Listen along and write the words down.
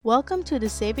Welcome to the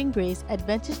Saving Grace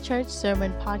Adventist Church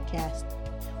Sermon Podcast.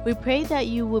 We pray that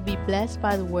you will be blessed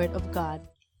by the Word of God.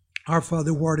 Our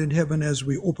Father who art in heaven, as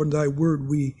we open thy word,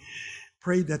 we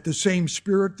pray that the same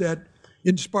Spirit that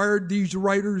inspired these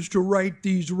writers to write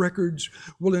these records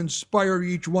will inspire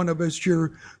each one of us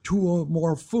here to a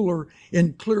more fuller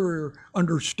and clearer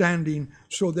understanding,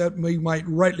 so that we might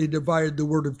rightly divide the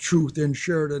word of truth and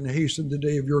share it and hasten the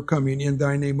day of your coming. In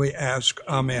thy name we ask,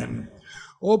 amen.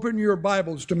 Open your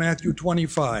Bibles to Matthew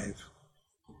 25.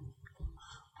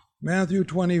 Matthew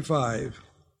 25.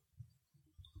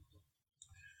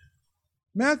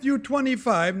 Matthew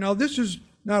 25, now this is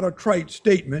not a trite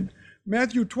statement.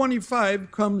 Matthew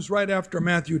 25 comes right after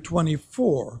Matthew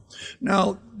 24.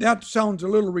 Now, that sounds a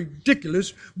little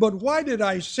ridiculous, but why did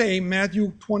I say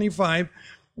Matthew 25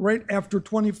 right after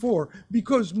 24?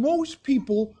 Because most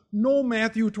people know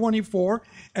Matthew 24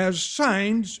 as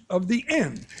signs of the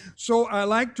end. So I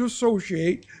like to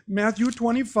associate Matthew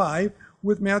 25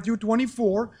 with Matthew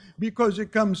 24 because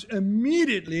it comes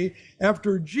immediately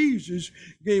after Jesus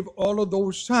gave all of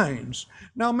those signs.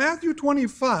 Now, Matthew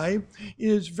 25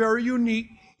 is very unique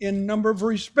in a number of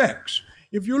respects.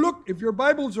 If your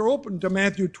Bibles are open to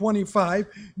Matthew 25,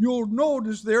 you'll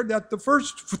notice there that the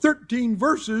first 13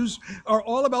 verses are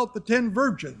all about the 10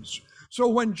 virgins. So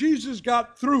when Jesus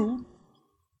got through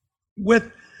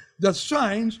with the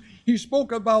signs, he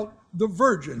spoke about the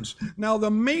virgins. Now, the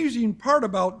amazing part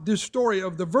about this story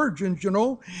of the virgins,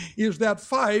 is that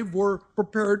 5 were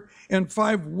prepared and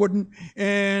 5 wouldn't,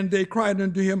 and they cried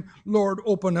unto him, Lord,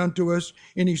 open unto us.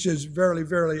 And he says, verily,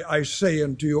 verily, I say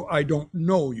unto you, I don't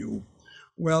know you.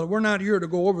 Well, we're not here to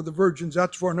go over the virgins.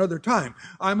 That's for another time.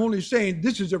 I'm only saying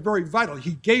this is a very vital.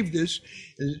 He gave this,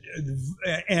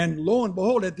 and lo and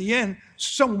behold, at the end,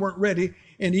 some weren't ready,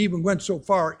 and he even went so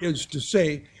far as to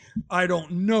say, I don't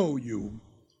know you.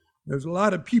 There's a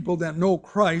lot of people that know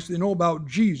Christ, they know about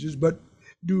Jesus, but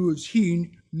does he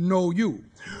know you?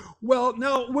 Well,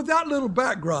 now, with that little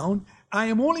background, I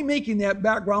am only making that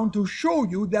background to show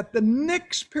you that the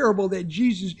next parable that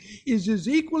Jesus is as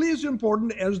equally as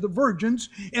important as the virgins,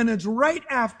 and it's right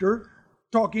after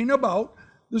talking about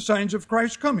the signs of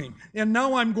Christ coming. And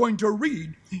now I'm going to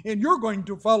read, and you're going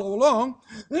to follow along,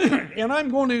 and I'm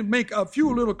going to make a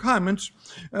few little comments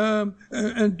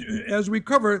and as we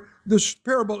cover this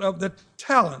parable of the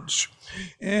talents.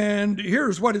 And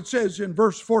here's what it says in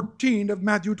verse 14 of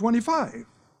Matthew 25.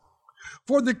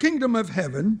 For the kingdom of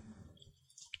heaven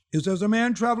is as a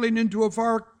man traveling into a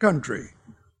far country.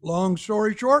 Long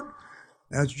story short,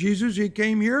 that's Jesus. He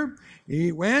came here,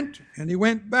 he went, and he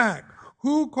went back.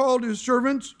 Who called his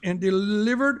servants and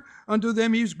delivered unto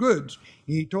them his goods?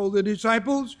 He told the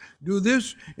disciples, do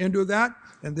this and do that,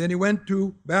 and then he went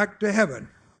back to heaven.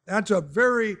 That's a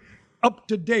very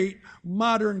up-to-date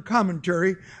modern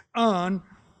commentary on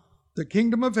the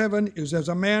kingdom of heaven is as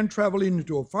a man traveling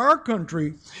into a far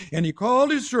country, and he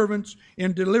called his servants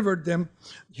and delivered them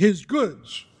his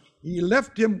goods. He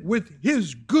left him with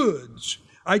his goods.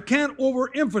 I can't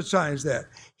overemphasize that.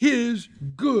 His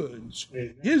goods,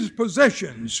 his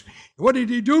possessions. What did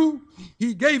he do?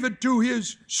 He gave it to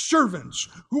his servants.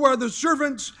 Who are the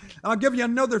servants? I'll give you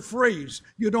another phrase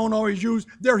you don't always use.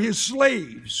 They're his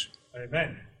slaves.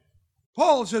 Amen.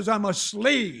 Paul says, I'm a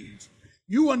slave.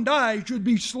 You and I should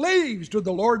be slaves to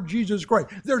the Lord Jesus Christ.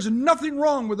 There's nothing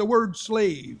wrong with the word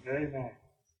slave. Amen.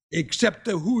 Except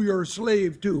to who you're a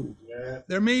slave to. Yeah.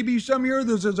 There may be some here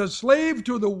that is a slave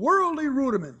to the worldly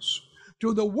rudiments,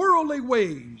 to the worldly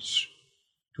ways,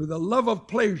 to the love of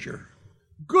pleasure,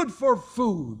 good for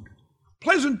food,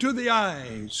 pleasant to the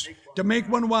eyes, to make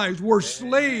one wise. We're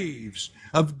slaves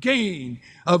of gain,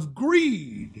 of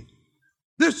greed.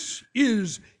 This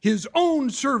is his own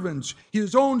servants,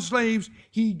 his own slaves.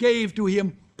 He gave to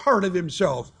him part of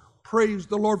himself. Praise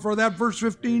the Lord for that. Verse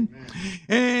 15. Amen.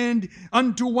 And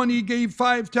unto one he gave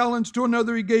 5 talents, to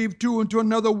another he gave 2, and to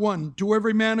another 1, to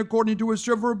every man according to his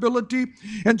several ability.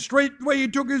 And straightway he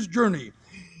took his journey.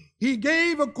 He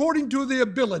gave according to the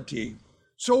ability.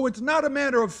 So it's not a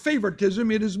matter of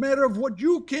favoritism. It is a matter of what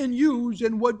you can use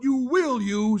and what you will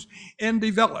use and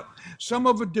develop. Some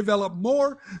of it develop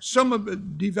more, some of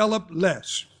it develop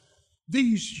less.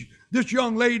 This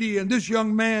young lady and this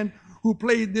young man who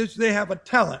played this, they have a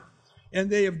talent. And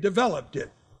they have developed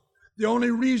it. The only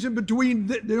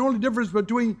difference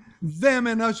between them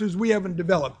and us is we haven't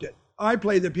developed it. I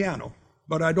play the piano,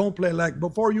 but I don't play like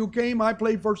before you came. I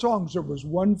played for song service,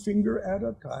 1 finger at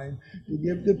a time to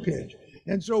give the pitch.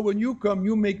 And so when you come,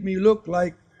 you make me look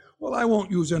like Well, I won't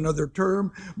use another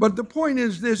term, but the point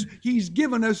is this: He's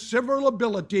given us several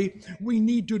ability. We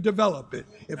need to develop it.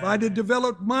 If I'd have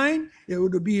developed mine, it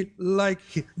would be like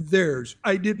theirs.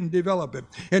 I didn't develop it.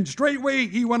 And straightway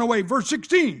he went away. Verse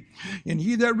 16, and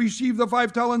he that received the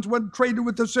 5 talents went traded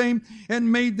with the same,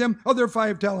 and made them other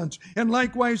 5 talents. And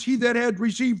likewise he that had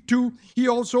received 2, he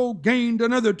also gained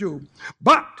another 2.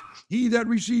 But he that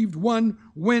received 1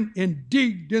 went and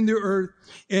digged in the earth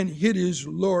and hid his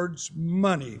Lord's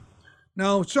money.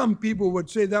 Now, some people would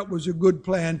say that was a good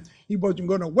plan. He wasn't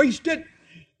going to waste it.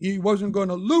 He wasn't going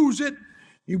to lose it.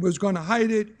 He was going to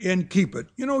hide it and keep it.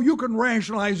 You know, you can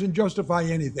rationalize and justify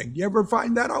anything. You ever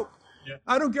find that out? Yeah.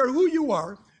 I don't care who you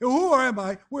are, who am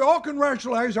I, we all can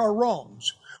rationalize our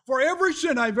wrongs. For every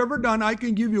sin I've ever done, I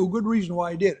can give you a good reason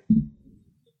why I did it.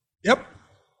 Yep,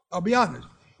 I'll be honest.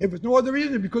 If it's no other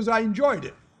reason, it's because I enjoyed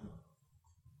it.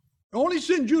 The only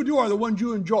sins you do are the ones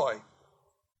you enjoy.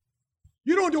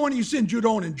 You don't do any sins you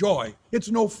don't enjoy. It's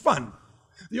no fun.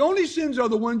 The only sins are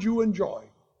the ones you enjoy.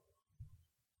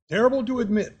 Terrible to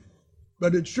admit,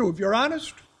 but it's true. If you're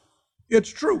honest, it's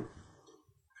true.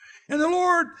 And the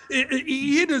Lord,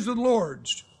 it is the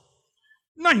Lord's.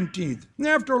 19th, and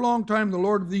after a long time the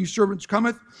Lord of these servants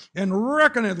cometh and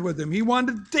reckoneth with them. He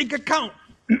wanted to take account.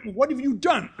 What have you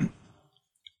done?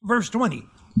 Verse 20.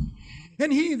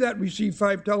 And he that received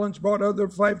 5 talents brought other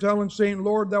 5 talents, saying,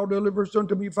 Lord, thou deliverest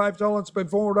unto me 5 talents,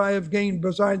 before I have gained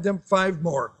beside them 5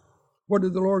 more. What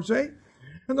did the Lord say?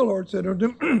 And the Lord said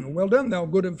unto him, Well done, thou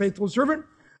good and faithful servant.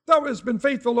 Thou hast been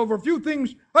faithful over few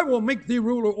things. I will make thee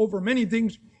ruler over many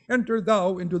things. Enter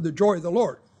thou into the joy of the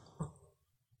Lord.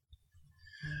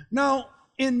 Now,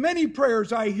 in many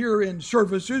prayers I hear in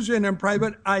services and in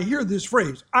private, I hear this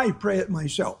phrase. I pray it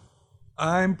myself.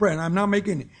 I'm praying. I'm not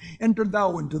making it. Enter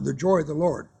thou into the joy of the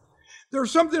Lord. There's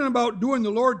something about doing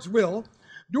the Lord's will,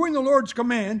 doing the Lord's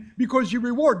command, because he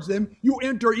rewards them. You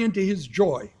enter into his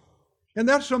joy. And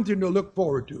that's something to look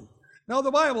forward to. Now,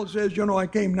 the Bible says, I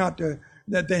came not to,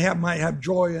 that they might have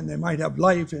joy and they might have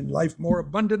life and life more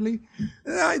abundantly.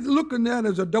 And I look at that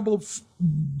as a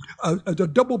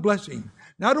double blessing,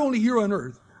 not only here on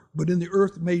earth, but in the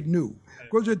earth made new.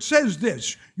 Because it says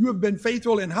this, you have been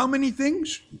faithful in how many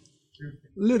things?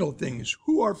 Little things.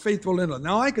 Who are faithful in it?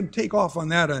 Now, I can take off on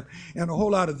that and a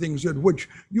whole lot of things in which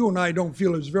you and I don't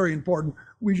feel is very important.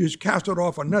 We just cast it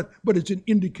off on that. But it's an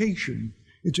indication.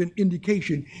 It's an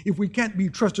indication. If we can't be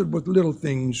trusted with little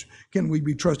things, can we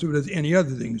be trusted with any other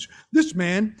things? This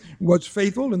man was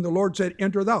faithful, and the Lord said,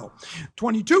 Enter thou.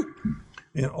 22.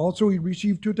 And also he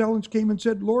received 2 talents, came and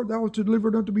said, Lord, thou hast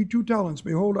delivered unto me 2 talents.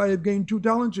 Behold, I have gained 2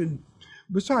 talents, and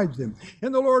besides them.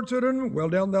 And the Lord said unto him, Well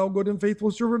done, thou good and faithful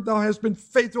servant. Thou hast been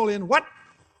faithful in what?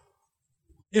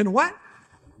 In what?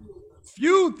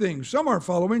 Few things. Some are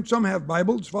following. Some have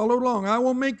Bibles. Follow along. I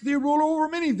will make thee ruler over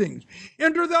many things.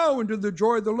 Enter thou into the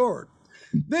joy of the Lord.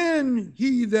 Then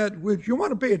he that, which you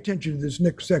want to pay attention to this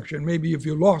next section, maybe if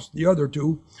you lost the other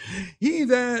 2. He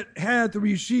that hath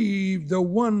received the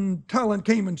 1 talent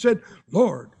came and said,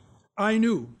 Lord, I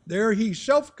knew. There he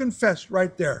self-confessed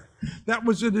right there. That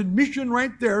was an admission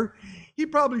right there. He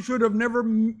probably should have never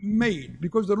made,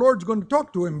 because the Lord's going to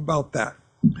talk to him about that.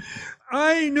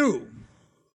 I knew.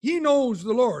 He knows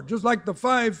the Lord, just like the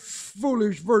 5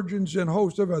 foolish virgins and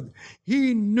host of others.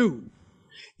 He knew.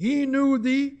 He knew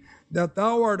thee, that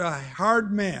thou art a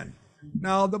hard man.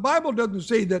 Now, the Bible doesn't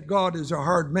say that God is a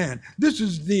hard man. This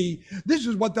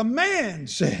is what the man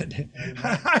said.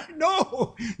 I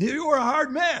know you are a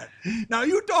hard man. Now,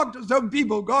 you talk to some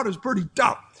people, God is pretty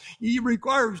tough. He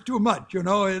requires too much, and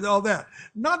all that.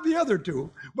 Not the other 2.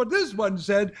 But this one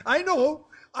said, I know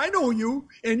you,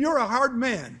 and you're a hard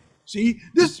man. See,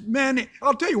 this man,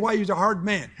 I'll tell you why he's a hard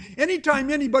man. Anytime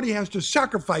anybody has to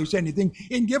sacrifice anything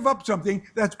and give up something,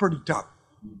 that's pretty tough.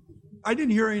 I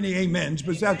didn't hear any amens,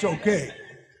 but that's okay.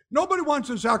 Nobody wants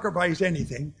to sacrifice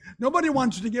anything. Nobody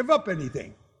wants to give up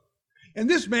anything. And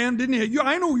this man didn't.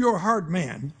 I know you're a hard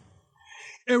man.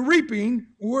 And reaping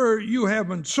where you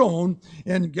haven't sown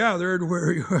and gathered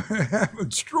where you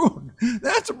haven't strewn.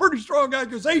 That's a pretty strong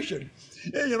accusation.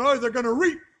 They're going to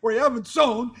reap where you haven't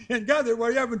sown and gather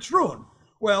where you haven't strewn.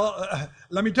 Well,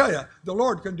 let me tell you, the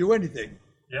Lord can do anything.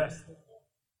 Yes.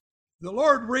 The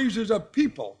Lord raises up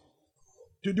people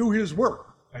to do his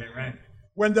work. Amen.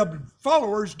 When the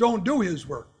followers don't do his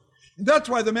work. And that's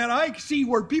why I see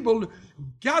where people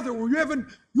gather where you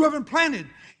haven't planted,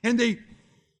 and they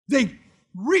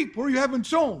reap where you haven't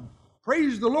sown.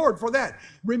 Praise the Lord for that.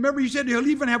 Remember, he said he'll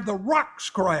even have the rocks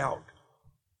cry out,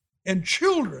 and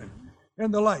children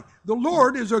and the like. The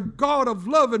Lord is a God of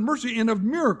love and mercy and of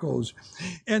miracles.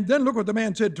 And then look what the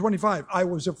man said, 25. I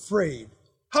was afraid.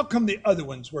 How come the other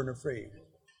ones weren't afraid?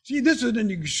 See, this is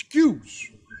an excuse.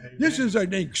 This is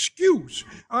an excuse.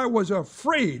 I was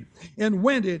afraid and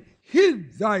went and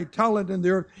hid thy talent in the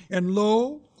earth, and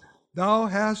lo, thou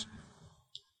hast,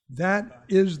 that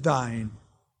is thine.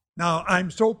 Now, I'm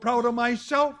so proud of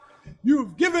myself.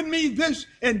 You've given me this,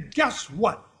 and guess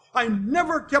what? I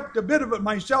never kept a bit of it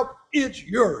myself. It's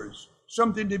yours.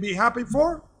 Something to be happy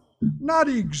for? Not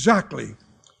exactly.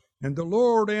 And the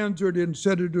Lord answered and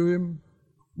said unto him,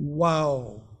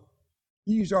 wow,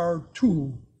 these are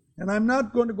two. And I'm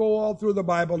not going to go all through the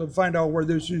Bible and find out where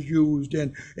this is used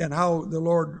and how the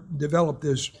Lord developed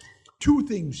this. Two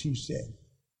things he said.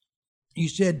 He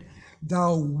said,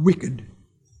 thou wicked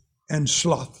and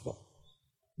slothful.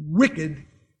 Wicked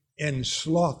and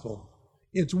slothful.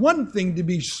 It's one thing to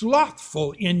be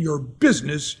slothful in your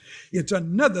business. It's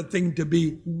another thing to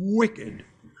be wicked.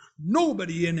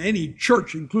 Nobody in any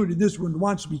church, including this one,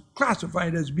 wants to be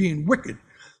classified as being wicked.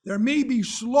 There may be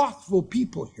slothful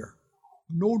people here.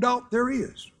 No doubt there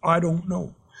is. I don't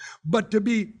know. But to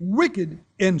be wicked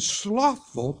and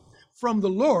slothful from the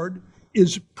Lord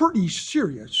is pretty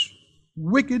serious.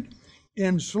 Wicked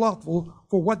and slothful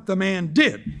for what the man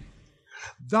did.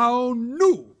 Thou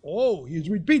knew. Oh, he's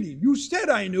repeating. You said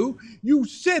I knew. You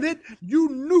said it. You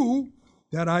knew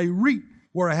that I reaped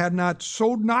where I had not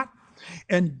sowed not,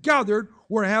 and gathered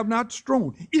where I have not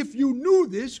strewn. If you knew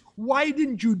this, why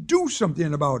didn't you do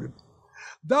something about it?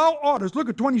 Thou oughtest, look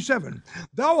at 27,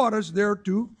 thou oughtest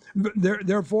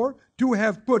therefore to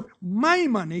have put my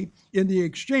money in the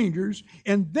exchangers,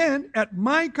 and then at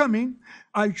my coming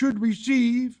I should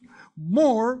receive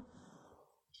more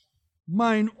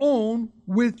mine own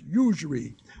with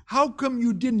usury. How come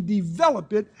you didn't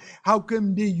develop it? How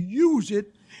come they use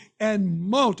it and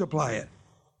multiply it?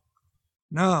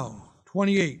 Now,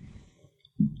 28.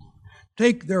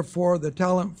 Take therefore the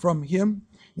talent from him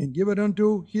and give it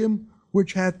unto him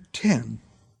which hath 10.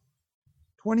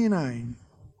 29.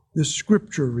 The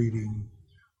scripture reading.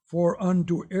 For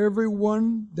unto every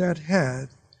one that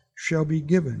hath shall be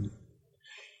given,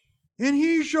 and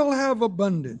he shall have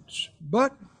abundance.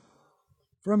 But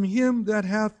from him that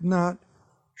hath not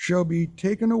shall be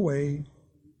taken away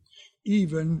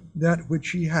even that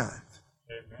which he hath.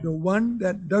 Amen. The one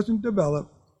that doesn't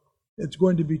develop, it's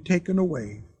going to be taken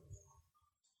away.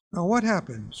 Now what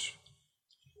happens?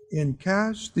 And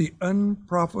cast the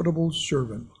unprofitable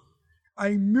servant.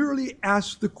 I merely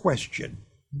ask the question,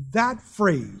 that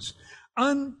phrase,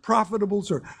 unprofitable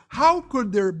servant. How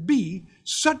could there be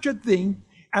such a thing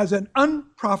as an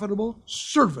unprofitable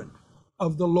servant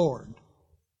of the Lord?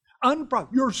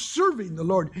 You're serving the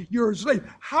Lord. You're a slave.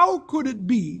 How could it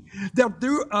be that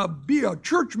there be a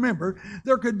church member,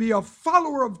 there could be a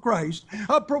follower of Christ,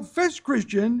 a professed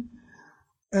Christian,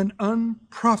 an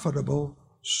unprofitable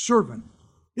servant?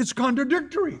 It's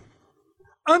contradictory.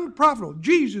 Unprofitable.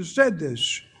 Jesus said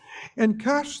this, and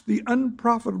cast the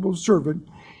unprofitable servant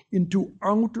into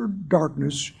outer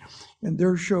darkness, and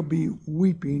there shall be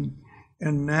weeping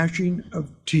and gnashing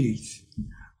of teeth.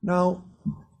 Now,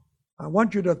 I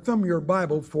want you to thumb your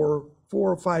Bible for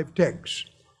 4 or 5 texts.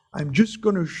 I'm just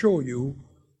going to show you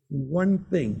one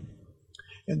thing,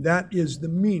 and that is the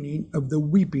meaning of the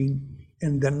weeping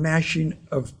and the gnashing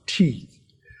of teeth.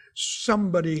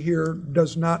 Somebody here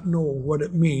does not know what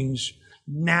it means,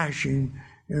 gnashing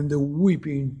and the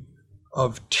weeping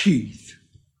of teeth.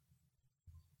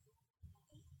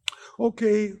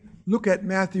 Okay, look at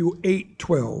Matthew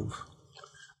 8:12.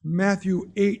 Matthew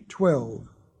 8:12.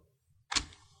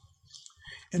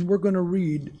 And we're going to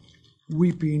read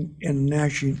weeping and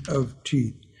gnashing of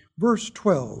teeth. Verse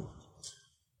 12.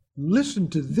 Listen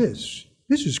to this.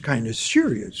 This is kind of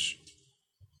serious.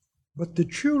 But the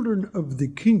children of the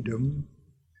kingdom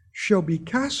shall be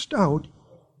cast out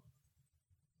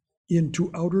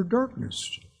into outer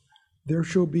darkness. There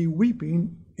shall be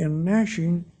weeping and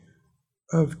gnashing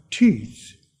of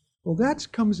teeth. Well, that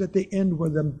comes at the end where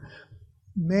the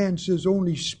man says,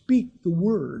 only speak the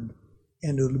word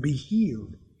and it'll be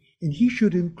healed. And he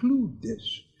should include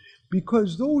this,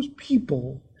 because those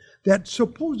people that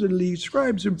supposedly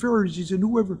scribes and Pharisees and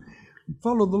whoever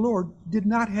follow the Lord did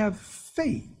not have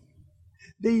faith.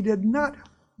 They did not,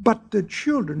 but the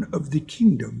children of the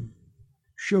kingdom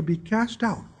shall be cast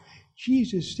out.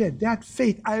 Jesus said, that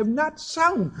faith, I have not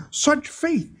found such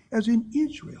faith as in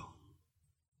Israel.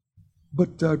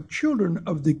 But the children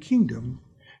of the kingdom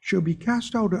shall be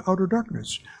cast out of outer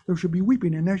darkness. There shall be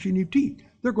weeping and gnashing of teeth.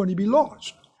 They're going to be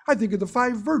lost. I think of the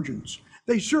 5 virgins.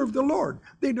 They served the Lord.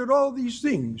 They did all these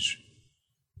things.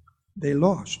 They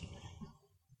lost.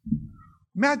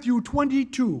 Matthew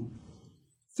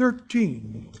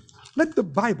 22:13. Let the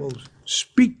Bible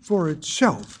speak for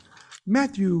itself.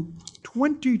 Matthew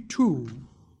 22,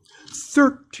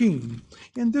 13.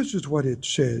 And this is what it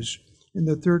says in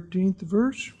the 13th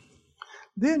verse.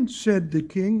 Then said the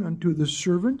king unto the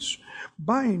servants,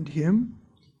 Bind him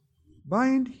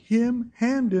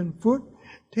hand and foot,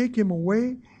 take him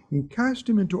away, and cast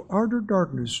him into outer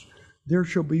darkness. There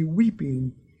shall be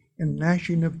weeping and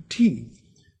gnashing of teeth.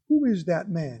 Who is that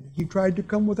man? He tried to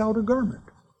come without a garment.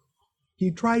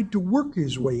 He tried to work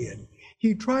his way in.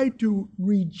 He tried to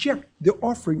reject the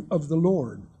offering of the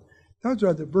Lord. Those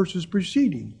are the verses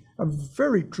preceding. A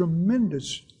very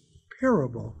tremendous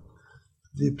parable.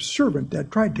 The servant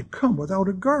that tried to come without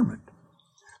a garment.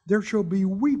 There shall be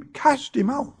weep. Cast him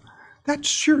out. That's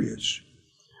serious.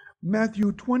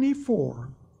 Matthew 24,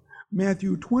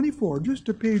 just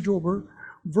a page over,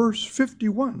 verse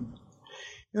 51.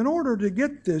 In order to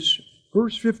get this,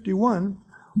 verse 51,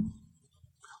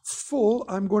 full,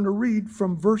 I'm going to read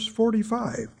from verse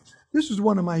 45. This is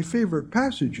one of my favorite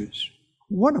passages.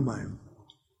 One of mine.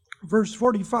 Verse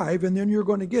 45, and then you're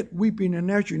going to get weeping and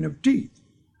gnashing of teeth.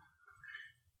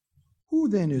 Who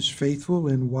then is faithful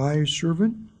and wise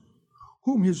servant,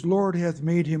 whom his Lord hath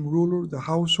made him ruler of the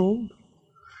household,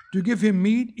 to give him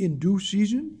meat in due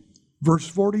season? Verse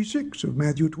 46 of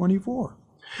Matthew 24.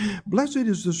 Blessed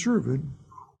is the servant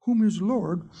whom his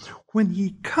Lord, when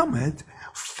he cometh,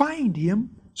 find him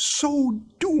so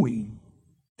doing.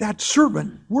 That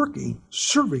servant working,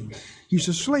 serving. He's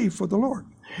a slave for the Lord.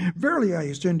 Verily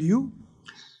I say unto you,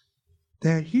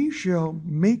 that he shall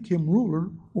make him ruler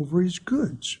over his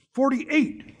goods.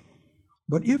 48.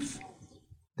 But if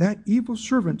that evil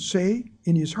servant say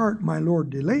in his heart, My Lord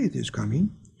delayeth his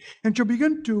coming, and shall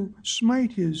begin to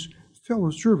smite his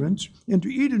fellow servants, and to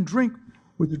eat and drink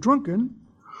with the drunken,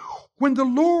 when the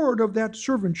Lord of that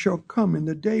servant shall come in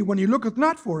the day when he looketh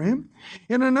not for him,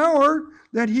 in an hour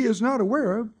that he is not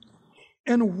aware of,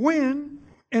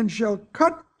 and shall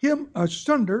cut him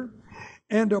asunder,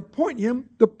 and appoint him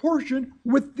the portion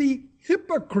with the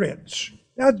hypocrites.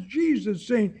 That's Jesus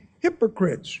saying,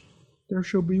 hypocrites. There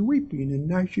shall be weeping and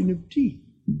gnashing of teeth.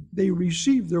 They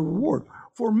receive their reward.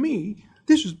 For me,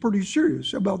 this is pretty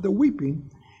serious about the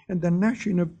weeping and the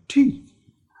gnashing of teeth.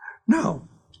 Now,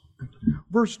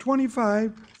 verse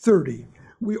 25, 30.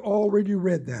 We already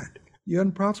read that. The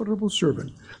unprofitable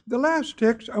servant. The last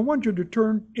text, I want you to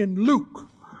turn in Luke.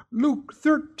 Luke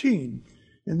 13.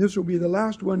 And this will be the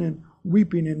last one in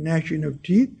weeping and gnashing of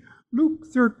teeth. Luke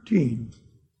 13.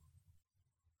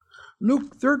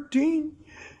 Luke 13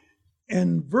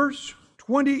 and verse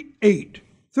 28.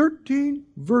 13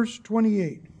 verse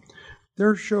 28.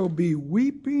 There shall be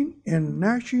weeping and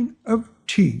gnashing of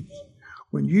teeth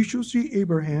when ye shall see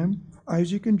Abraham,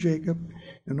 Isaac, and Jacob,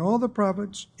 and all the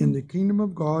prophets in the kingdom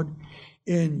of God,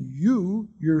 and you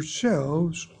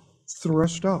yourselves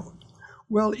thrust out.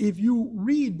 Well, if you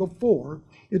read before,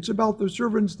 it's about the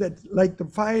servants that, like the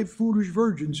 5 foolish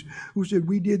virgins who said,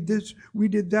 we did this, we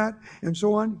did that, and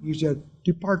so on. He said,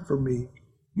 depart from me,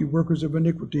 you workers of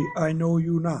iniquity, I know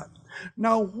you not.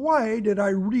 Now, why did I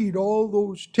read all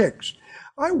those texts?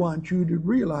 I want you to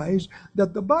realize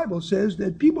that the Bible says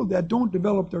that people that don't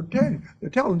develop their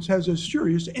talents has a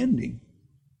serious ending.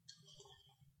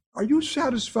 Are you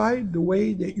satisfied the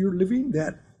way that you're living,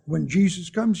 that when Jesus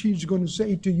comes, he's going to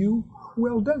say to you,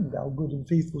 well done, thou good and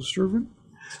faithful servant.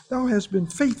 Thou hast been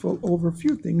faithful over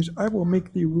few things, I will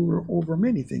make thee ruler over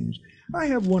many things. I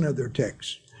have one other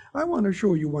text. I want to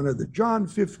show you one of the John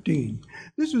 15.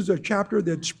 This is a chapter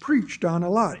that's preached on a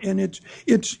lot, and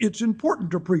it's important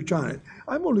to preach on it.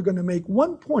 I'm only going to make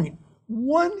one point.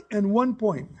 One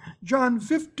point. John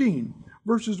 15,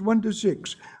 verses 1 to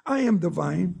 6. I am the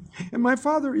vine, and my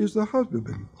Father is the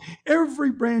husbandman.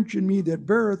 Every branch in me that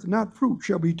beareth not fruit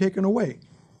shall be taken away.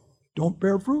 Don't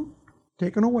bear fruit?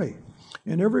 Taken away.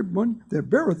 And every one that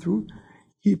beareth fruit,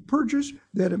 he purges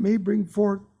that it may bring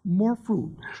forth more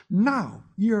fruit. Now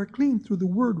ye are clean through the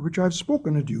word which I have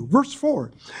spoken unto you. Verse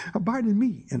 4, abide in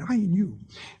me, and I in you.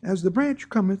 As the branch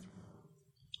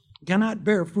cannot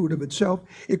bear fruit of itself,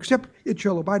 except it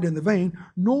shall abide in the vine,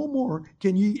 no more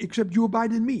can ye except you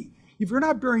abide in me. If you're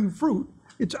not bearing fruit,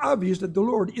 it's obvious that the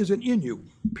Lord isn't in you,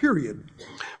 period.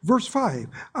 Verse 5,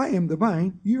 I am the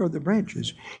vine, ye are the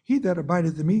branches. He that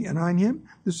abideth in me, and I in him,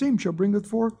 the same shall bringeth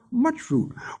forth much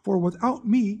fruit. For without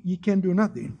me ye can do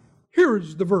nothing. Here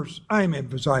is the verse I'm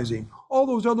emphasizing. All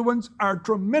those other ones are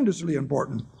tremendously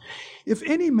important. If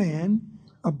any man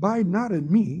abide not in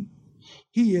me,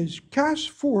 he is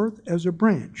cast forth as a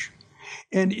branch,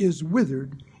 and is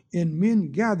withered, and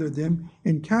men gather them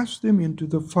and cast them into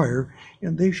the fire,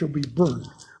 and they shall be burned.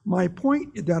 My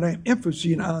point that I'm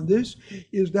emphasizing on this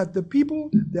is that the people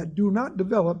that do not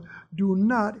develop do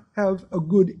not have a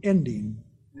good ending.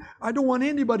 I don't want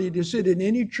anybody to sit in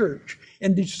any church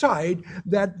and decide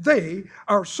that they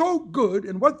are so good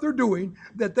in what they're doing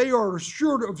that they are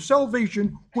assured of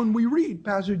salvation when we read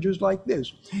passages like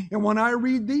this. And when I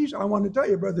read these, I want to tell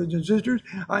you, brothers and sisters,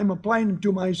 I'm applying them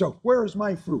to myself. Where is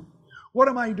my fruit? What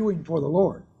am I doing for the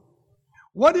Lord?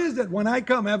 What is it when I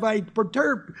come? Have I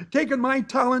taken my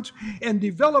talents and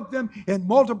developed them and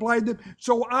multiplied them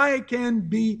so I can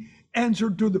be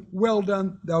answered to the well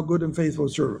done, thou good and faithful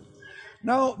servant?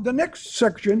 Now, the next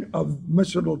section of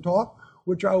Missional Talk,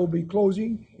 which I will be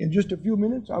closing in just a few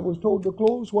minutes. I was told to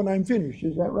close when I'm finished.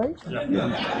 Is that right?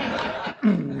 Yeah.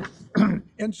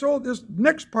 And so this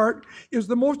next part is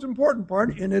the most important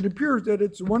part, and it appears that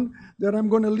it's the one that I'm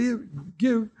going to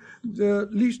give the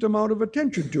least amount of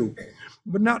attention to,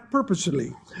 but not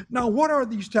purposely. Now, what are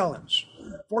these talents?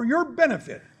 For your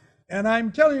benefit, and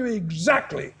I'm telling you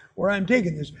exactly where I'm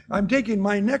taking this. I'm taking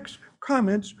my next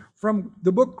comments from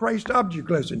the book Christ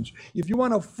Object Lessons. If you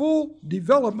want a full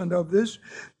development of this,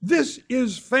 this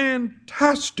is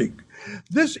fantastic.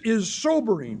 This is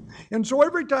sobering. And so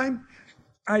every time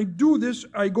I do this,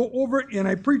 I go over it and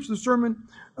I preach the sermon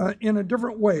in a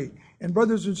different way. And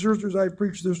brothers and sisters, I've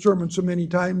preached this sermon so many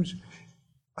times,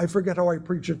 I forget how I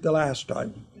preached it the last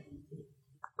time.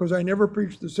 Because I never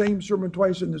preach the same sermon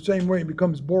twice in the same way. It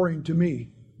becomes boring to me.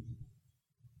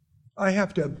 I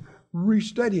have to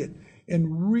restudy it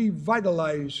and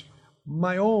revitalize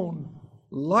my own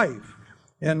life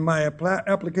and my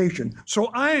application.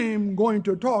 So I'm going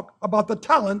to talk about the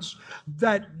talents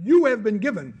that you have been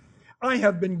given, I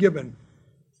have been given.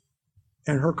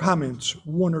 And her comments,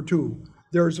 one or two.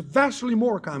 There's vastly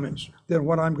more comments than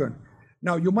what I'm going to.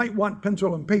 Now, you might want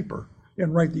pencil and paper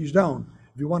and write these down.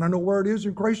 If you want to know where it is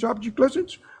in Christ Object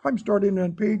Lessons, I'm starting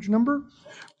on page number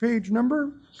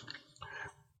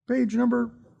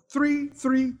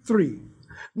 333.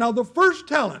 Now, the first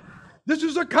talent, this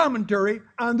is a commentary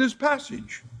on this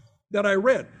passage that I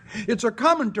read. It's a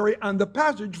commentary on the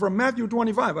passage from Matthew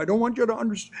 25. I don't want you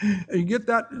to get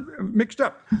that mixed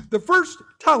up. The first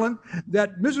talent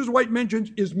that Mrs. White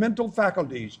mentions is mental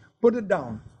faculties. Put it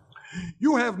down.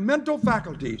 You have mental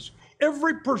faculties.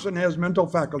 Every person has mental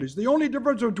faculties. The only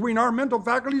difference between our mental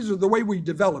faculties is the way we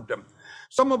developed them.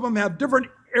 Some of them have different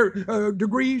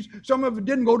degrees. Some of them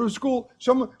didn't go to school.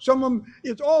 Some of them,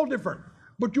 it's all different.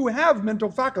 But you have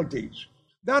mental faculties.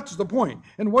 That's the point.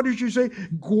 And what did she say?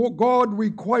 God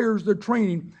requires the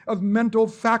training of mental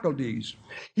faculties.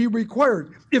 He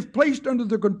required, if placed under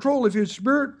the control of His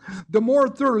Spirit, the more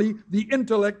thoroughly the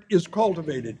intellect is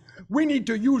cultivated. We need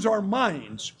to use our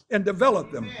minds and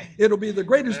develop them. It'll be the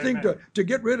greatest thing to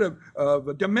get rid of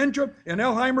dementia and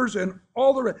Alzheimer's and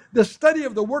all the rest. The study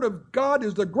of the Word of God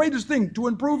is the greatest thing to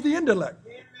improve the intellect.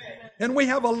 And we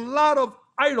have a lot of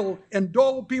idle and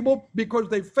dull people because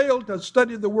they fail to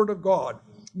study the Word of God.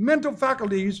 Mental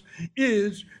faculties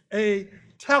is a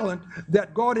talent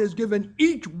that God has given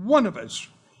each one of us.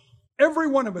 Every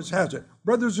one of us has it.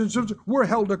 Brothers and sisters, we're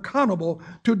held accountable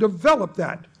to develop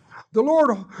that. The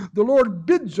Lord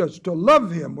bids us to love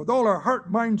Him with all our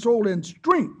heart, mind, soul, and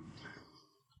strength.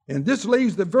 And this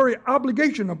lays the very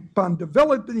obligation upon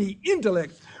developing the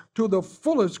intellect to the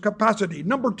fullest capacity.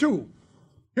 Number two,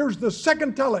 here's the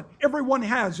second talent everyone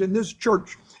has in this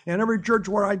church and every church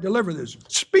where I deliver this.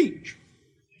 Speech.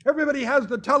 Everybody has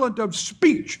the talent of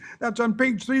speech. That's on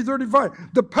page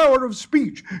 335. The power of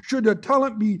speech. Should a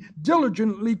talent be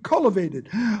diligently cultivated?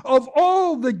 Of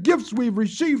all the gifts we've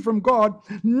received from God,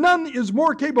 none is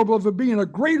more capable of being a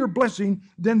greater blessing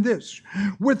than this.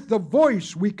 With the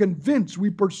voice we convince,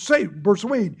 we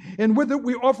persuade, and with it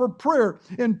we offer prayer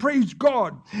and praise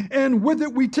God, and with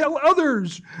it we tell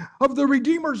others of the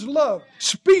Redeemer's love.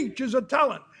 Speech is a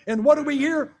talent. And what do we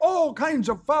hear? All kinds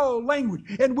of foul language.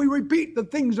 And we repeat the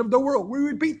things of the world. We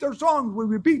repeat their songs. We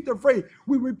repeat their phrase.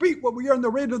 We repeat what we hear on the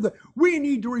radio. We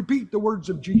need to repeat the words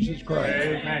of Jesus Christ.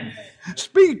 Amen.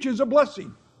 Speech is a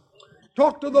blessing.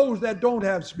 Talk to those that don't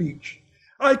have speech.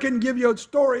 I can give you a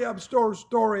story after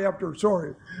story.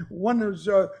 One is,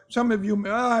 some of you,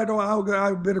 I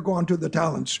better go on to the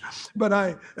talents.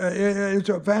 But it's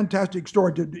a fantastic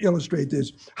story to illustrate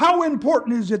this. How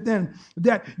important is it then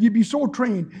that you be so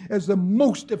trained as the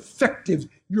most effective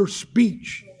your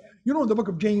speech? You know, in the book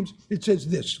of James, it says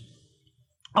this: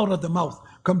 out of the mouth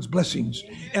comes blessings,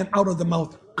 and out of the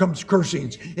mouth comes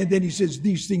cursings. And then he says,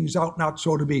 these things ought not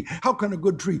so to be. How can a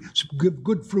good tree give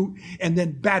good fruit and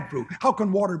then bad fruit? How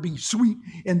can water be sweet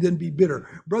and then be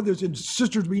bitter? Brothers and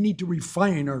sisters, we need to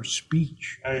refine our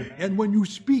speech. Amen. And when you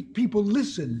speak, people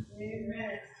listen.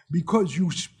 Amen. Because you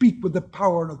speak with the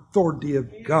power and authority of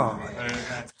God.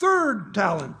 Amen. Third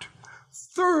talent.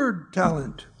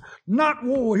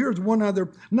 Here's one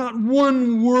other. Not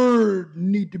one word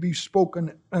need to be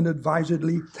spoken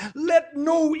unadvisedly. Let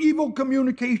no evil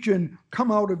communication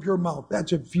come out of your mouth.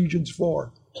 That's Ephesians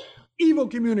 4. Evil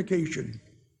communication.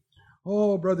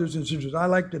 Oh, brothers and sisters, I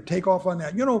like to take off on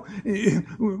that. You know,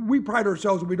 we pride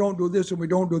ourselves, we don't do this and we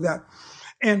don't do that.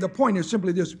 And the point is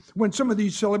simply this: when some of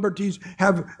these celebrities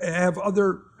have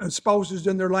other spouses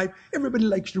in their life, everybody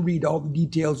likes to read all the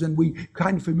details, and we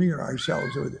kind of familiar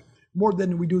ourselves with it more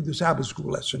than we do the Sabbath school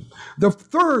lesson. The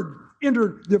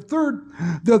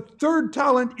third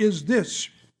talent is this: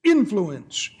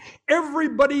 influence.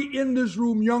 Everybody in this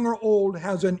room, young or old,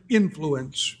 has an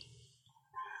influence,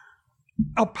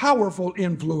 a powerful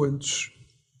influence.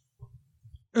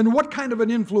 And what kind of an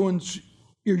influence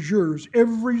is yours?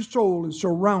 Every soul is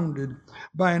surrounded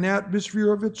by an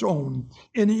atmosphere of its own,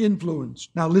 an influence.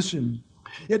 Now listen,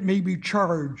 it may be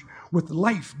charged with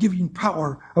life-giving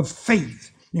power of faith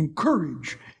and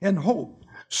courage and hope,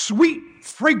 sweet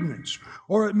fragrance,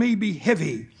 or it may be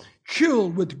heavy,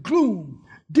 chilled with gloom,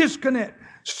 discontent,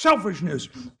 selfishness,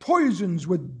 poisons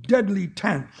with deadly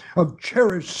taint of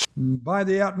cherished by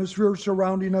the atmosphere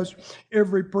surrounding us.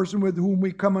 Every person with whom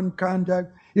we come in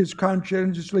contact is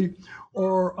conscientiously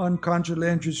or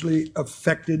unconscientiously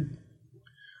affected.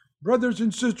 Brothers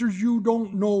and sisters, you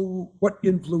don't know what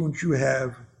influence you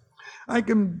have. I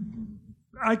can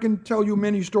tell you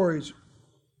many stories.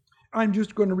 I'm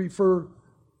just going to refer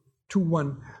to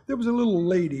one. There was a little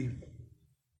lady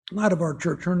out of our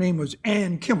church. Her name was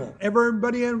Ann Kimmel.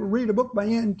 Everybody ever read a book by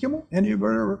Ann Kimmel?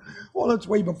 Anybody ever? Well, that's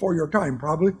way before your time,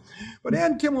 probably. But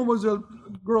Ann Kimmel was a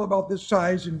girl about this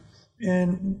size,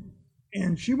 and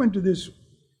she went to this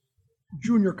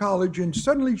junior college, and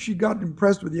suddenly she got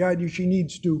impressed with the idea she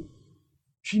needs to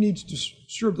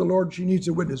serve the Lord. She needs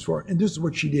a witness for it. And this is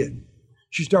what she did.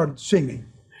 She started singing.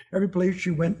 Every place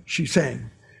she went, she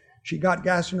sang. She got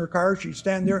gas in her car. She'd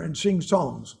stand there and sing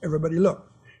songs. Everybody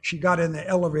looked. She got in the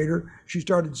elevator. She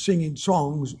started singing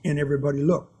songs, and everybody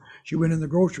looked. She went in the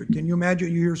grocery. Can you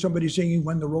imagine? You hear somebody singing,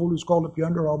 "When the roll is called up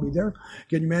yonder, I'll be there."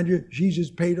 Can you imagine?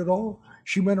 Jesus paid it all.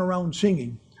 She went around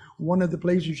singing. One of the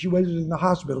places she was in the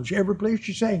hospital. Every place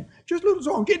she sang, just little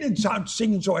songs. She didn't sound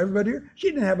singing so everybody heard.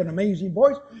 She didn't have an amazing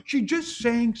voice. She just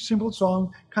sang simple songs,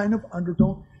 kind of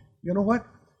undertone. You know what?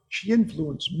 She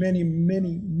influenced many,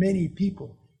 many, many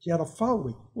people. She had a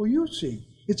following. Well, you see,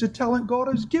 it's a talent God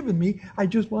has given me. I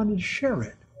just wanted to share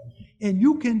it. And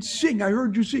you can sing. I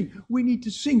heard you sing. We need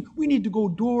to sing. We need to go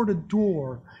door to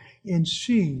door and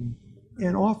sing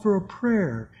and offer a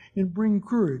prayer and bring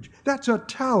courage. That's a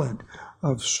talent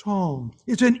of song.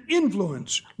 It's an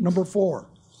influence. Number four,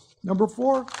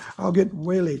 I'll get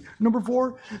way late. Number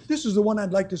 4, this is the one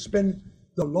I'd like to spend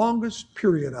the longest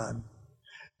period on.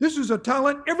 This is a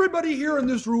talent everybody here in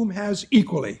this room has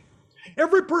equally.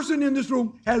 Every person in this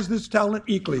room has this talent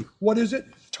equally. What is it?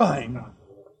 Time.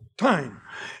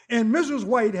 And Mrs.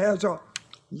 White has a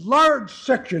large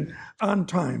section on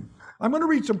time. I'm going to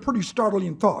read some pretty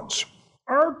startling thoughts.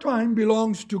 Our time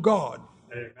belongs to God.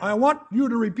 Amen. I want you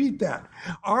to repeat that.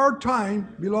 Our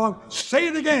time belongs, say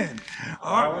it again.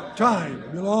 Our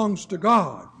time belongs to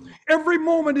God. Every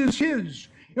moment is His,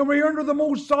 and we're under the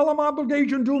most solemn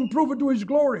obligation to improve it to His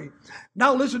glory.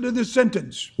 Now listen to this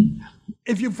sentence.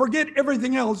 If you forget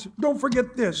everything else, don't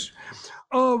forget this.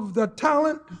 Of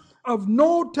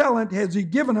no talent has He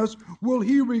given us, will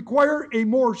He require a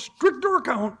more stricter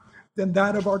account than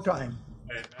that of our time.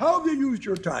 Amen. How have you used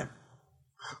your time?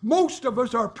 Most of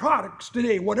us are products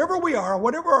today. Whatever we are,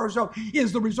 whatever ourselves,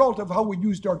 is the result of how we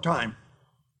used our time.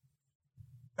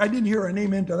 I didn't hear an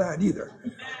amen to that either.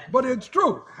 But it's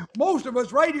true. Most of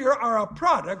us right here are a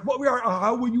product, what we are,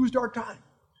 how we used our time,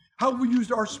 how we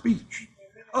used our speech.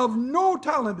 Of no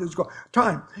talent is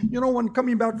time. You know, when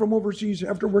coming back from overseas,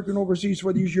 after working overseas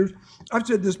for these years, I've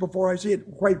said this before, I say it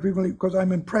quite frequently because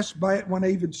I'm impressed by it when I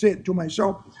even say it to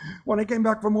myself. When I came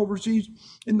back from overseas,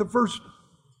 in the first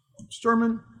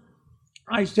sermon,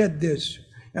 I said this,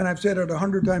 and I've said it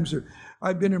 100 times.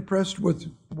 I've been impressed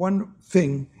with one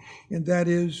thing, and that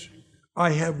is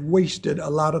I have wasted a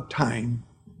lot of time.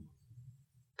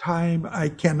 Time I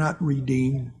cannot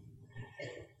redeem.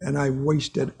 And I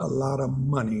wasted a lot of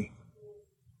money.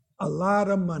 A lot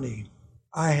of money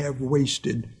I have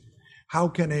wasted. How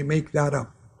can I make that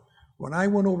up? When I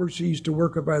went overseas to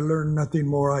work, if I learned nothing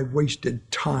more, I've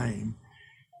wasted time.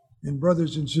 And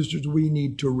brothers and sisters, we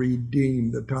need to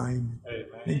redeem the time. Amen.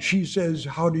 And she says,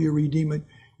 how do you redeem it?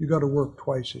 You got to work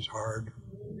twice as hard.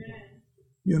 Amen.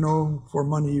 You know, for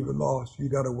money you've lost, you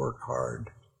got to work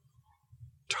hard.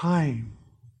 Time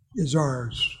is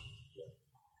ours.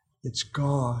 It's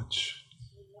God's.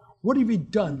 What have you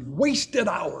done? Wasted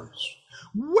hours.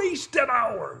 Wasted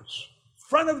hours.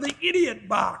 Front of the idiot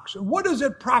box. And what has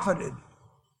it profited?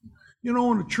 You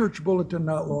know, in a church bulletin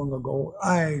not long ago,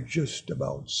 I just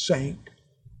about sank.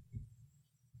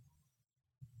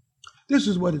 This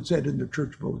is what it said in the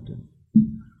church bulletin.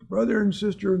 Brother and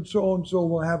sister and so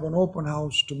will have an open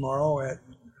house tomorrow at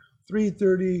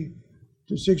 3:30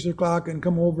 to 6 o'clock, and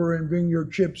come over and bring your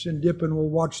chips and dip and we'll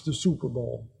watch the Super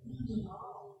Bowl.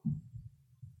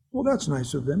 Well, that's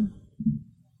nice of them.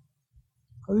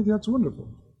 I think that's wonderful.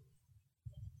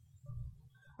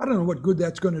 I don't know what good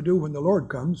that's going to do when the Lord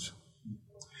comes.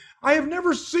 I have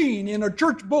never seen in a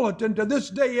church bulletin to this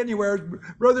day anywhere,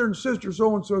 brother and sister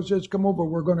so-and-so says, come over,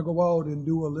 we're going to go out and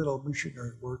do a little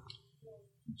missionary work.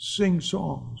 Sing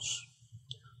songs.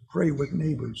 Pray with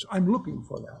neighbors. I'm looking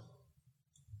for that.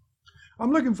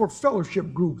 I'm looking for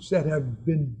fellowship groups that have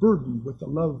been burdened with the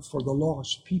love for the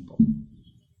lost people.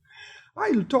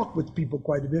 I talk with people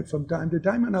quite a bit from time to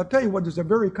time, and I'll tell you what is a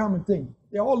very common thing.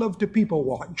 They all love to people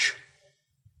watch.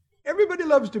 Everybody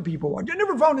loves to people watch. I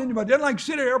never found anybody that doesn't like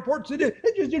sit at airports.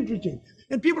 It's just interesting.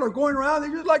 And people are going around, they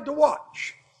just like to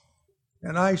watch.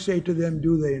 And I say to them,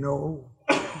 do they know?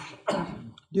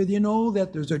 Do they know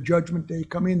that there's a judgment day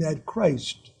coming, that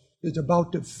Christ is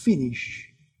about to finish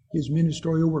his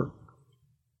ministerial work?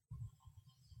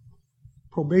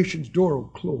 Probation's door will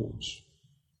close.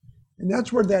 And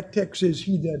that's where that text says,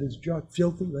 he that is just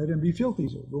filthy, let him be filthy.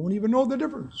 So they won't even know the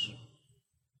difference.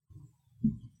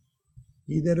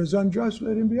 He that is unjust,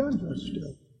 let him be unjust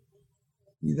still.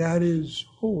 He that is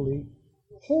holy,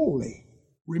 holy.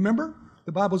 Remember,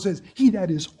 the Bible says, he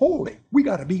that is holy. We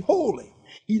got to be holy.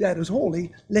 He that is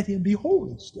holy, let him be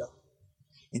holy still.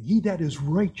 And he that is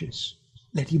righteous,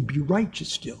 let him be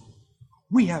righteous still.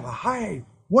 We have a high,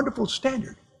 wonderful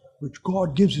standard which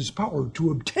God gives his power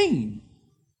to obtain.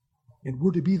 And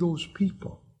we're to be those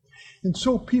people. And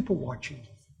so people watching,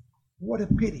 what a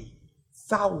pity.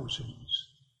 Thousands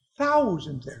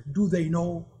there. Do they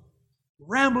know?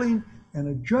 Rambling, and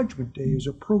a judgment day is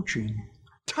approaching.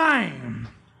 Time.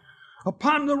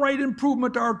 Upon the right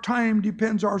improvement, our time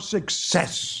depends our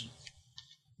success.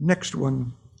 Next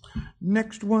one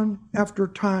after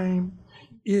time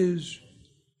is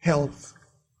health.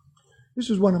 This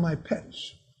is one of my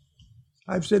pets.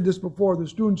 I've said this before, the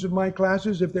students in my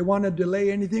classes, if they want to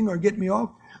delay anything or get me off,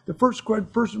 the first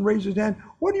person raises his hand,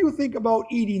 what do you think about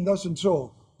eating thus and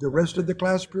so? The rest of the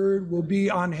class period will be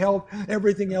on health.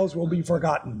 Everything else will be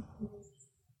forgotten.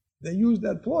 They use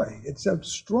that ploy. It's a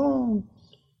strong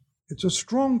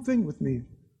thing with me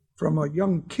from a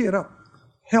young kid up.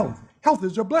 Health. Health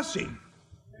is a blessing.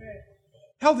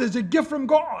 Health is a gift from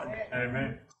God.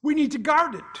 Amen. We need to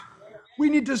guard it.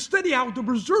 We need to study how to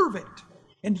preserve it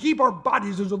and keep our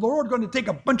bodies. Is the Lord going to take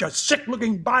a bunch of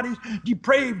sick-looking bodies,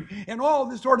 depraved, and all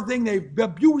this sort of thing? They've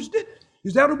abused it.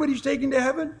 Is that what he's taking to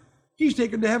heaven? He's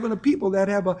taken to heaven a people that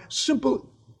have a simple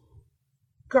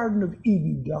Garden of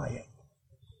Eden diet.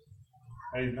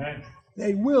 Amen.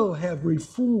 They will have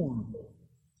reform.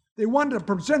 They want to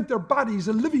present their bodies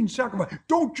a living sacrifice.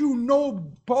 Don't you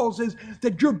know, Paul says,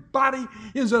 that your body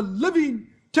is a living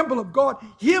temple of God?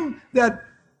 Him that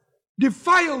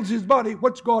defiles his body,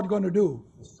 what's God going to do?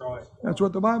 Destroy it. That's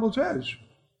what the Bible says.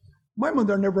 My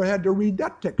mother never had to read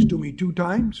that text to me 2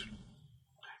 times.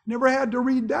 Never had to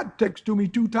read that text to me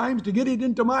 2 times to get it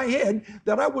into my head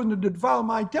that I wasn't to defile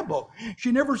my temple.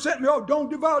 She never sent me, oh,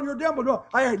 don't defile your temple. No,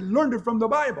 I had learned it from the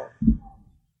Bible.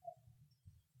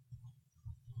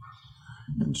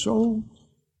 And so,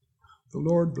 the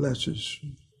Lord blesses.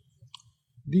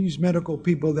 These medical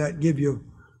people that give you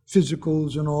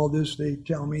physicals and all this, they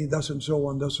tell me thus and so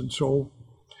on, thus and so.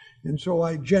 And so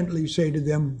I gently say to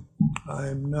them,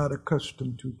 I'm not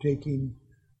accustomed to taking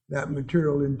that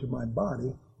material into my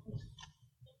body.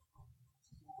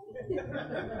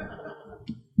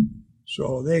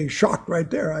 So they shocked right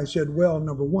there. I said, well,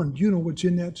 number one, do you know what's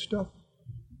in that stuff?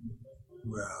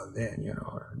 Well, then,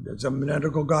 does a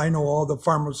medical guy know all the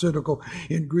pharmaceutical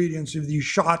ingredients of these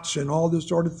shots and all this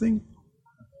sort of thing?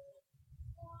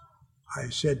 I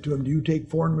said to him, do you take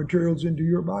foreign materials into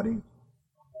your body?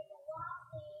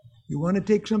 You want to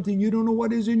take something you don't know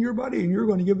what is in your body, and you're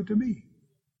going to give it to me.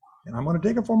 And I'm going to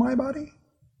take it for my body?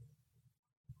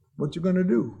 What's it going to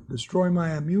do? Destroy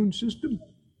my immune system?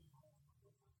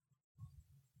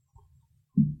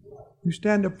 You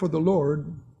stand up for the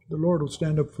Lord will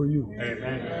stand up for you.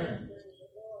 Amen.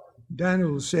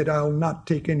 Daniel said, I'll not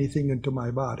take anything into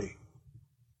my body.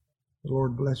 The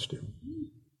Lord blessed him.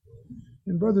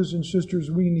 And brothers and sisters,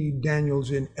 we need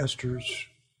Daniels and Esthers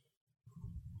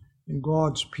and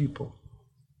God's people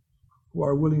who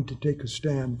are willing to take a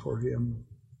stand for him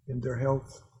in their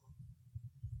health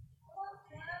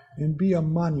and be a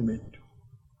monument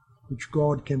which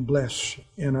God can bless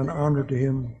and an honor to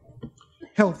Him.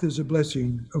 Health is a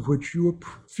blessing of which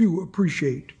few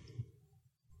appreciate.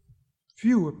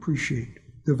 Few appreciate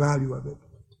the value of it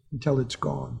until it's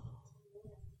gone.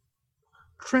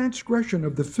 Transgression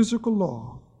of the physical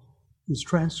law is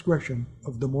transgression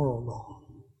of the moral law.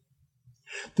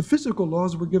 The physical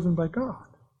laws were given by God.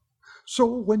 So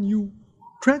when you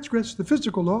transgress the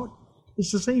physical law,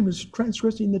 it's the same as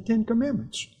transgressing the Ten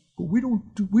Commandments. But we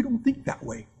don't think that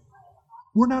way.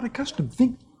 We're not accustomed to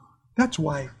think. That's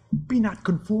why be not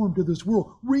conformed to this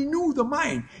world. Renew the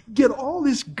mind. Get all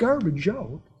this garbage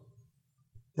out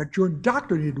that you're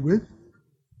indoctrinated with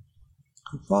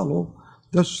and follow,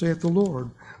 thus saith the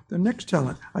Lord. The next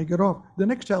talent, the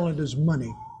next talent is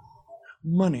money.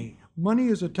 Money. Money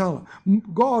is a talent.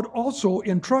 God also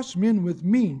entrusts men with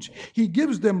means. He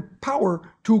gives them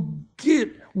power to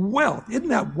get wealth. Isn't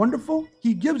that wonderful?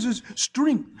 He gives us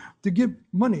strength to give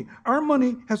money. Our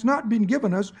money has not been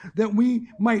given us that we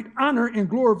might honor and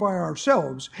glorify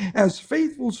ourselves. As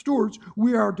faithful stewards,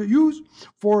 we are to use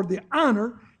for the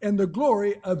honor and the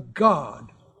glory of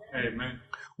God. Amen.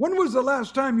 When was the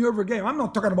last time you ever gave? I'm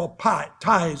not talking about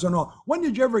tithes and all. When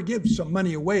did you ever give some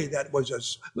money away that was a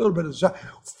little bit of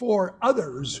for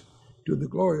others to the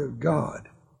glory of God?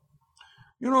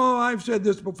 You know, I've said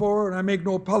this before, and I make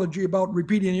no apology about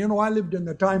repeating. You know, I lived in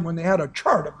the time when they had a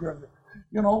chart of,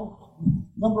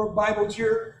 number of Bibles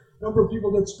here, number of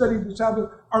people that studied the Sabbath,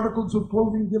 articles of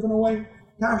clothing given away,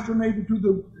 cash donated to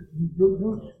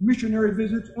the missionary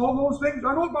visits, all those things.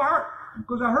 I know it by heart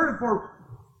because I heard it for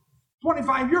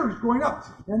 25 years growing up,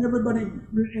 and everybody,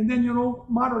 and then,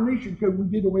 modern nation, we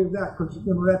did away with that because,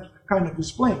 that's kind of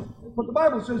displaying. But the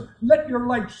Bible says, let your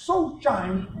light so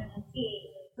shine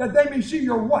that they may see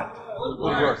your what?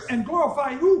 Yes. And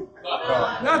glorify who?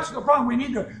 God. That's the problem. We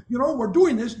need to, we're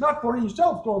doing this not for any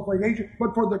self-glorification,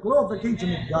 but for the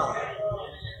glorification of God.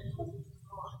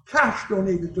 Cash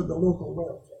donated to the local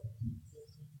welfare.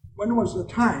 When was the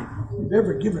time we've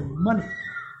ever given money?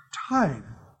 Time.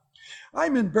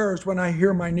 I'm embarrassed when I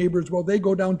hear my neighbors, they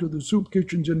go down to the soup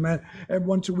kitchens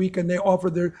once a week and they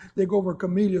go over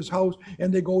Camelia's house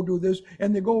and they go do this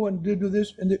and they go and do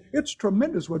this. And it's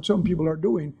tremendous what some people are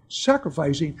doing,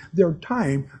 sacrificing their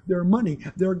time, their money,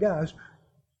 their gas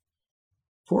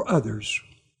for others.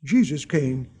 Jesus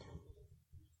came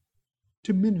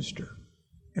to minister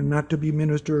and not to be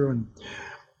ministered. And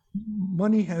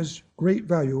money has great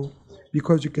value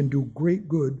because it can do great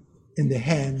good in the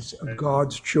hands of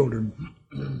God's children.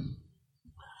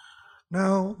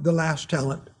 Now, the last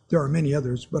talent. There are many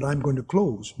others, but I'm going to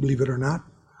close, believe it or not.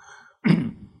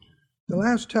 The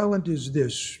last talent is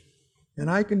this,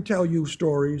 and I can tell you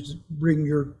stories that bring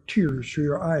your tears to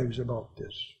your eyes about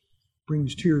this.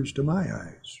 Brings tears to my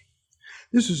eyes.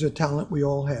 This is a talent we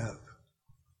all have.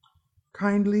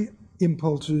 Kindly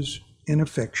impulses and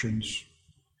affections.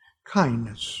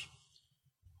 Kindness.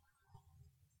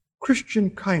 Christian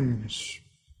kindness,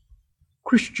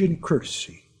 Christian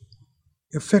courtesy,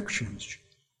 affections,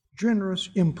 generous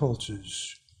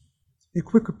impulses, a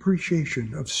quick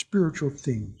appreciation of spiritual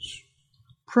things,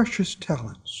 precious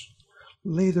talents,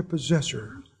 lay the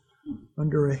possessor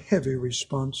under a heavy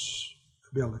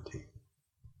responsibility.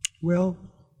 Well,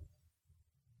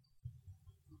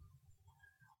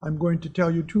 I'm going to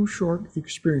tell you 2 short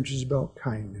experiences about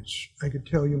kindness. I could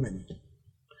tell you many.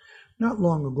 Not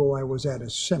long ago, I was at a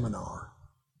seminar.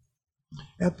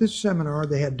 At this seminar,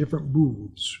 they had different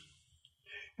booths.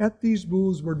 At these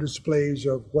booths were displays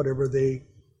of whatever they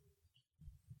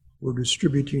were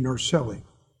distributing or selling.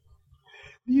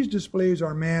 These displays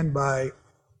are manned by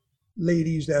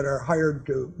ladies that are hired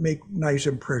to make nice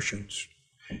impressions.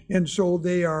 And so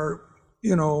they are,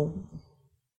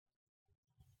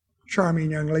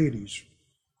 charming young ladies.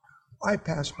 I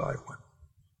passed by one.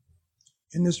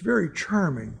 And this very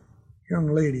charming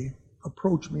young lady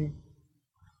approached me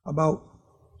about,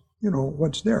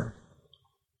 what's there.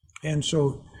 And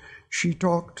so she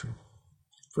talked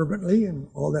fervently and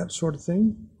all that sort of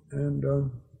thing.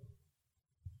 And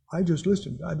I just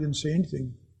listened. I didn't say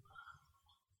anything.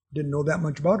 Didn't know that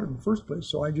much about it in the first place,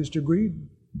 so I just agreed.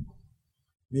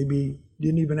 Maybe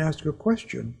didn't even ask a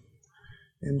question.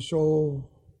 And so,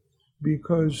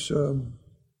 because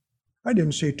I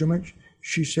didn't say too much,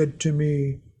 she said to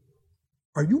me,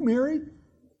 "Are you married?"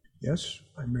 "Yes,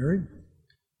 I'm married."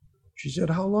 She said,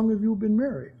 "How long have you been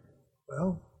married?"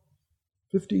 "Well,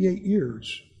 58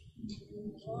 years.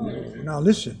 Now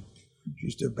listen, she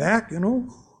stood back,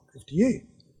 58.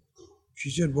 She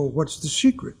said, "Well, what's the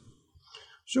secret?"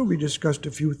 So we discussed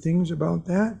a few things about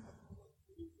that.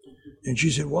 And she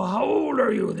said, "Well, how old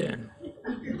are you then?"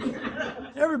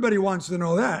 Everybody wants to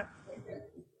know that.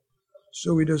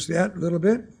 So he does that a little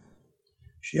bit.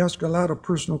 She asked a lot of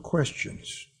personal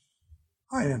questions.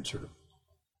 I answered them.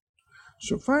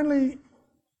 So finally,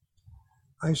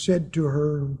 I said to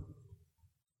her,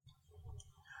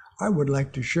 I would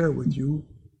like to share with you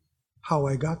how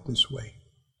I got this way.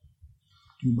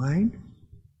 Do you mind?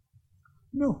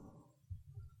 No.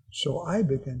 So I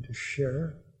began to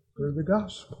share her the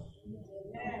gospel.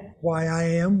 Why I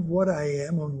am what I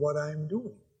am and what I'm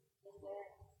doing.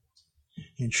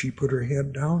 And she put her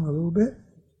head down a little bit.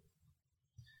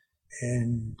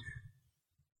 And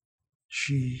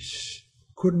she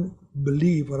couldn't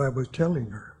believe what I was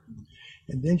telling her.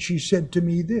 And then she said to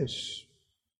me this.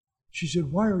 She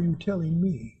said, why are you telling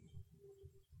me?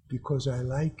 Because I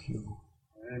like you.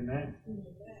 Amen.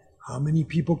 How many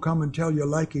people come and tell you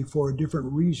like you for a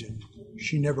different reason?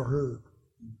 She never heard.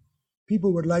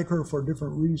 People would like her for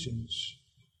different reasons.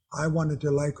 I wanted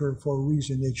to like her for a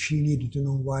reason that she needed to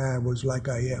know why I was like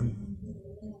I am.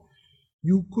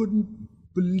 You couldn't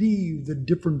believe the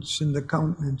difference in the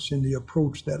countenance and the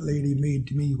approach that lady made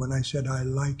to me when I said, I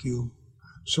like you.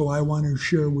 So I want to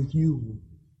share with you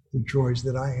the joys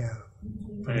that I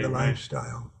have from the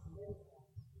lifestyle.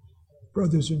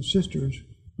 Brothers and sisters,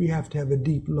 we have to have a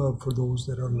deep love for those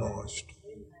that are lost.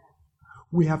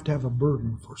 We have to have a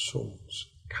burden for souls,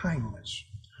 kindness.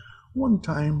 One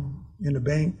time in a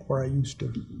bank where I used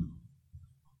to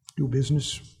do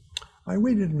business, I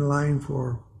waited in line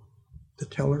for the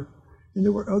teller, and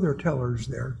there were other tellers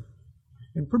there.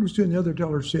 And pretty soon the other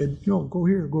teller said, no, go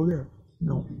here, go there.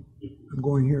 No, I'm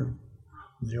going here.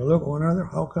 And they look at one another,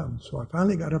 how come? So I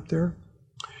finally got up there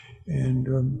and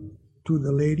to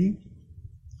the lady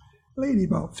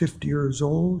about 50 years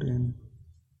old, and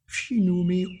she knew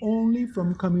me only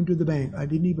from coming to the bank. I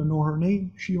didn't even know her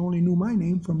name. She only knew my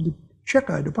name from the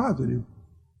check I deposited.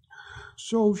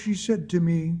 So she said to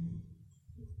me,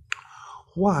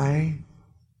 why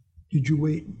did you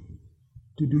wait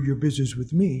to do your business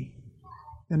with me?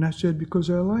 And I said, because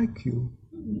I like you.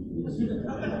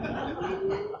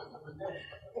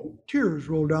 Tears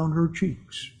rolled down her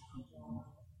cheeks.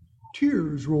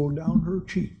 Tears rolled down her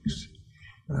cheeks.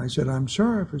 And I said, I'm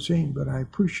sorry for saying, but I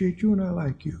appreciate you and I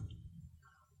like you.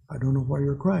 I don't know why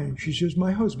you're crying. She says,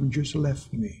 my husband just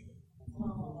left me.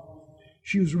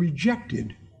 She was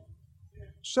rejected.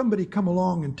 Somebody come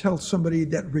along and tell somebody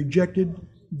that rejected,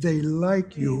 they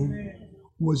like you,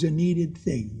 was a needed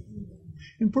thing.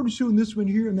 And pretty soon this one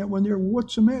here and that one there,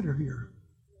 what's the matter here?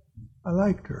 I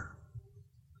liked her.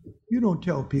 You don't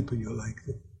tell people you like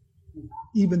them.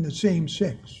 Even the same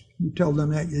sex. You tell them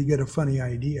that, you get a funny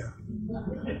idea.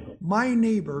 My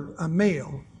neighbor, a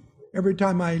male, every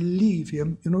time I leave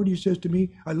him, you know what he says to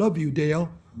me? I love you,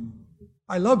 Dale.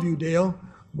 I love you, Dale.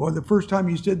 Well, the first time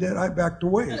he said that, I backed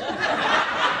away.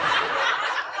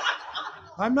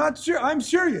 I'm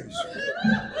serious.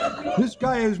 This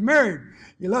guy is married.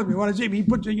 He loves me. Want to see me? He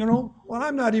puts it, well,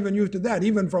 I'm not even used to that.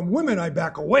 Even from women, I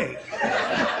back away.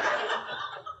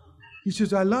 He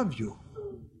says, I love you.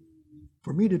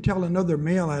 For me to tell another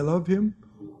male I love him,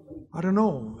 I don't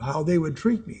know how they would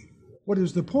treat me. What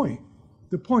is the point?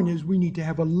 The point is we need to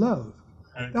have a love.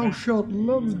 Thou shalt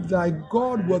love thy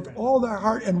God with all thy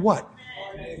heart and what?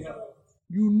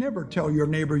 You never tell your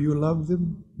neighbor you love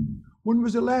them. When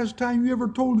was the last time you ever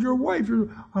told your wife,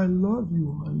 I love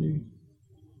you, honey?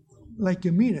 Like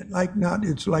you mean it. Like not,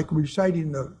 it's like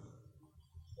reciting the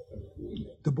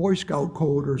Boy Scout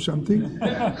code or something.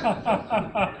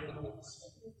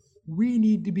 We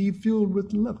need to be filled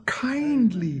with love,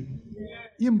 kindly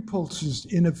impulses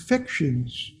and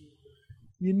affections.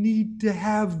 You need to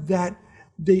have that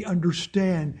they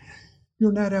understand.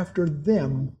 You're not after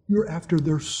them, you're after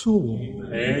their soul.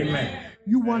 Amen.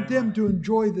 You want them to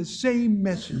enjoy the same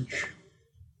message.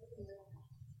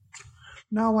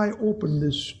 Now I open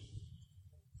this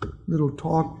little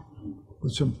talk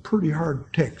with some pretty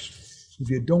hard text. If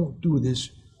you don't do this,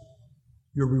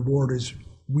 your reward is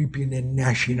weeping and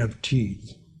gnashing of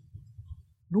teeth.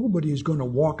 Nobody is going to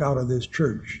walk out of this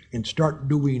church and start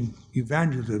doing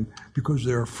evangelism because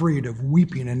they're afraid of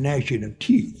weeping and gnashing of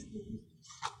teeth.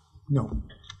 No.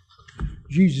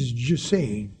 Jesus is just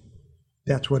saying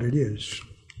that's what it is.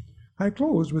 I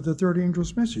close with the third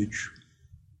angel's message.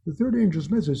 The third angel's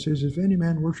message says, if any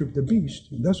man worship the beast,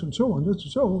 and thus and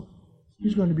so,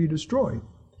 he's going to be destroyed.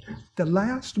 The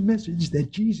last message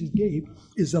that Jesus gave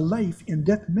is a life and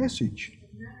death message.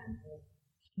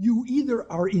 You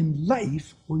either are in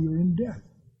life or you're in death.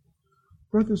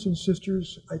 Brothers and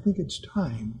sisters, I think it's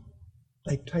time,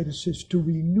 like Titus says, to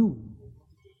renew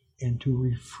and to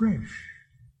refresh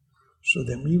so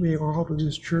that we may go out of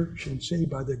this church and say,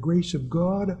 by the grace of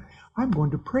God, I'm going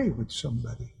to pray with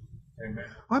somebody. Amen.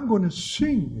 I'm going to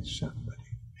sing with somebody.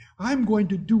 I'm going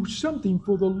to do something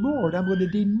for the Lord. I'm going to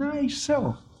deny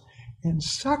self and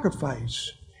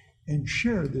sacrifice and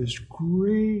share this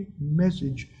great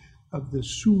message of the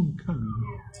soon coming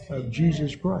of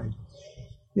Jesus Christ.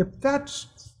 If that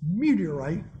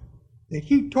meteorite that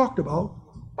he talked about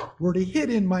were to hit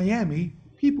in Miami,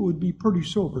 people would be pretty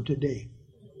sober today.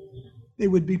 They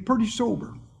would be pretty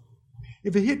sober.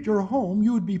 If it hit your home,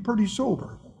 you would be pretty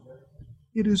sober.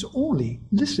 It is only,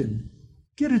 listen,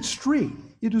 get it straight.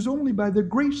 It is only by the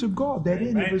grace of God that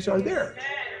any of us are there.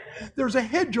 There's a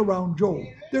hedge around Job.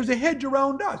 There's a hedge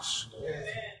around us.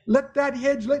 Let that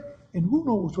hedge, and who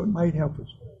knows what might help us.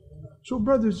 So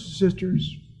brothers and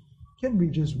sisters, can we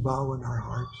just bow in our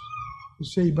hearts and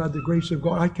say, by the grace of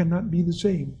God, I cannot be the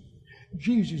same.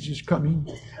 Jesus is coming.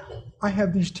 I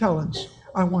have these talents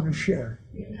I want to share.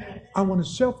 I want to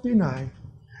self-deny.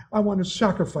 I want to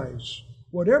sacrifice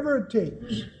whatever it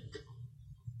takes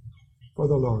for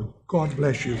the Lord. God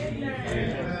bless you.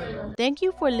 Thank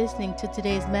you for listening to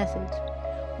today's message.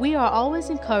 We are always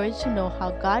encouraged to know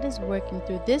how God is working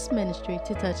through this ministry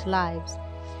to touch lives.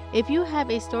 If you have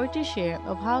a story to share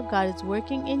of how God is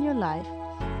working in your life,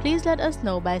 please let us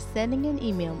know by sending an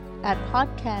email at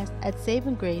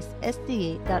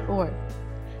podcast@savinggracesda.org.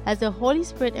 As the Holy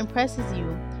Spirit impresses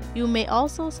you, you may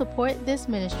also support this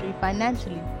ministry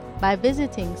financially by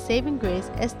visiting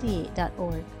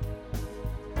savinggracesda.org.